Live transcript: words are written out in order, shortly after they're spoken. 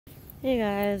Hey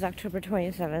guys, October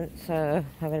 27th, so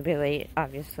I'm gonna be late,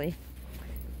 obviously.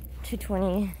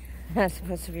 2:20. I was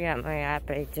supposed to be at my app,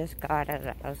 but I just got out of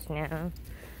the house now.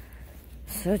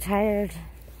 So tired.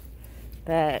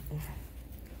 But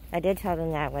I did tell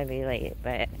them that I would be late,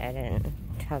 but I didn't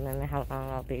tell them how long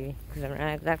I'll be, because I'm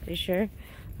not exactly sure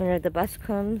when the bus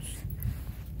comes.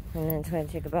 And then it's gonna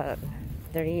take about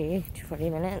 30 to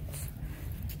 40 minutes.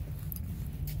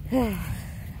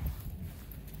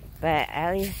 But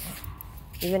at least,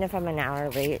 even if I'm an hour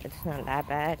late, it's not that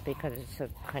bad because it's a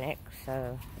clinic,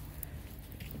 so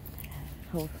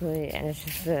hopefully, and it's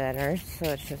just a nurse, so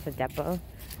it's just a depot.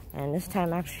 And this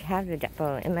time I actually have the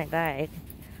depot in my bag.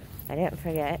 I didn't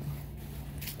forget.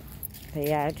 But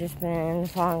yeah, I've just been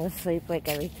falling asleep like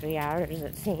every 3 hours,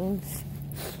 it seems.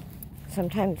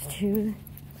 Sometimes 2.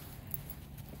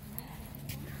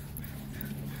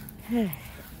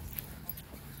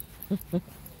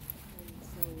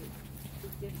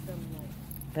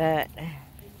 But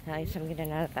at least I'm getting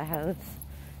out of the house.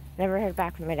 Never heard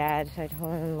back from my dad, so I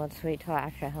told him let's wait till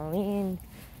after Halloween,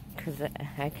 because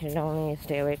I can only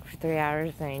stay awake for 3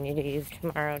 hours and I need to use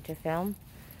tomorrow to film.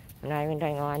 I'm not even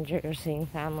doing laundry or seeing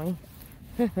family.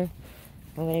 I'm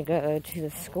going to go to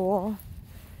the school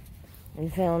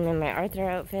and film in my Arthur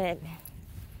outfit,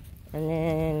 and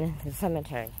then the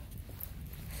cemetery.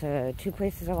 So 2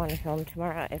 places I want to film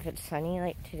tomorrow if it's sunny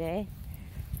like today.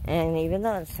 And even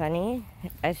though it's sunny,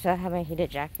 I still have my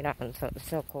heated jacket on, so it's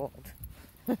still cold.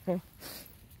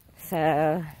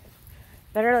 So,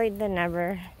 better late than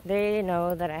never. They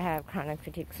know that I have chronic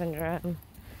fatigue syndrome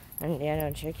and the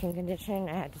no-chicken condition.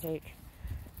 I had to take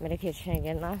medication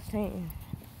again last night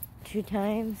 2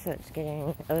 times, so it's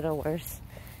getting a little worse.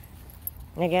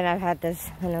 And again, I've had this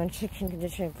no-chicken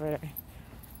condition for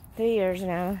 3 years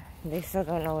now. They still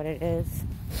don't know what it is.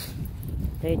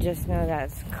 They just know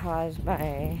that's caused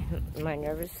by my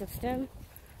nervous system.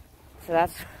 So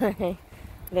that's why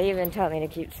they even tell me to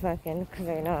keep smoking, because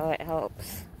they know it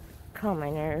helps calm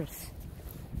my nerves.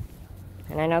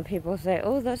 And I know people say,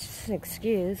 oh, that's just an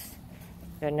excuse.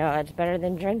 But no, it's better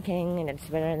than drinking, and it's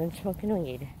better than smoking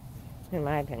weed, in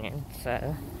my opinion.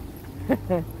 So,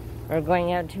 or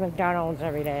going out to McDonald's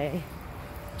every day.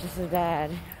 Just as bad.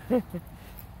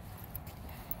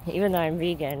 Even though I'm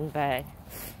vegan, but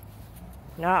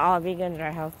not all vegans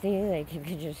are healthy. Like, you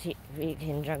could just eat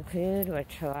vegan junk food,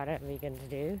 which a lot of vegans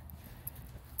do.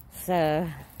 So,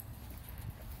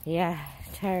 yeah,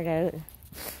 tired out.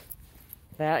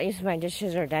 But at least my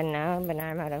dishes are done now, but now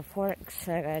I'm out of forks,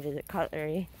 so I gotta do the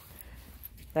cutlery.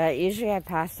 But usually I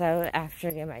pass out after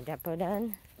I get my depot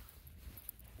done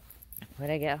when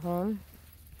I get home.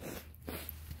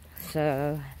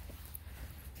 So,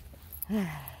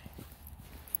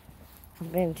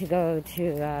 hoping to go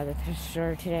to the thrift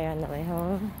store today on the way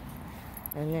home,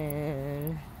 and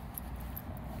then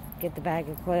get the bag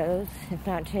of clothes. If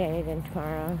not today, then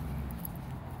tomorrow.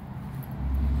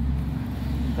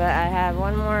 But I have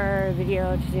one more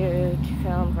video to do to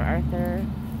film for Arthur,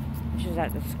 which is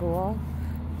at the school.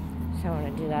 So I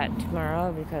want to do that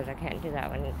tomorrow because I can't do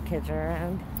that when kids are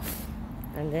around.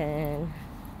 And then,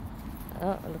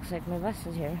 oh, it looks like my bus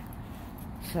is here.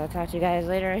 So I'll talk to you guys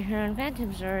later here on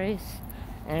Phantom Stories.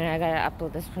 And I gotta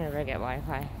upload this whenever I get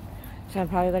Wi-Fi. So I'm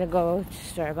probably gonna go to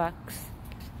Starbucks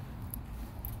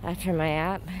after my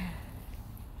app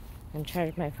and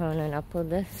charge my phone and upload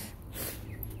this.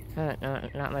 No,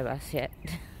 not my bus yet.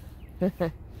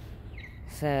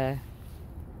 So,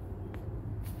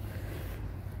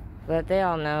 but they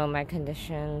all know my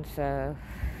condition, so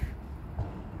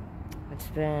it's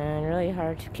been really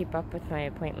hard to keep up with my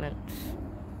appointments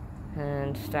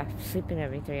and stuff. Sleeping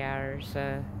every 3 hours,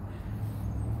 so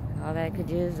all that I could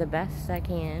do is the best I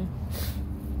can.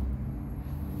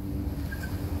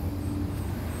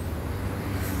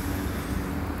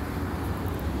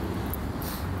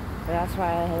 But that's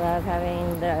why I love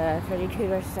having the Freddy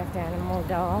Krueger stuffed animal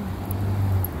doll.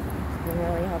 It's been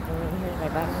really helping me. Here's my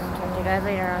button. I'll talk to you guys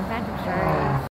later on Phantom Stories.